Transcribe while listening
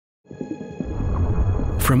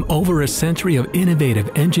From over a century of innovative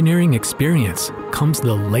engineering experience comes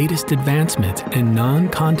the latest advancement in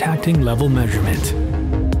non-contacting level measurement.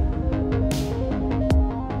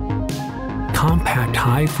 Compact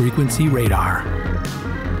high-frequency radar.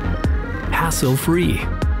 Hassle-free.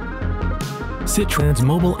 Sitrans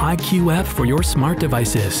Mobile IQF for your smart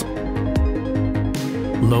devices.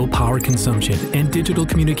 Low power consumption and digital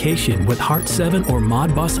communication with Heart 7 or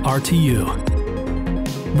Modbus RTU.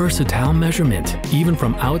 Versatile measurement, even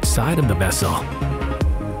from outside of the vessel.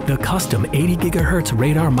 The custom 80 GHz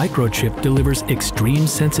radar microchip delivers extreme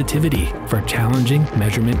sensitivity for challenging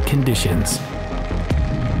measurement conditions.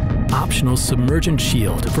 Optional submergent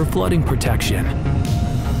shield for flooding protection.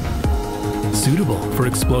 Suitable for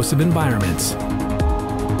explosive environments.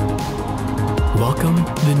 Welcome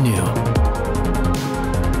the new.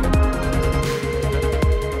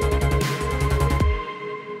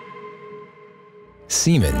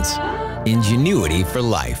 Siemens, ingenuity for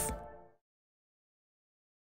life.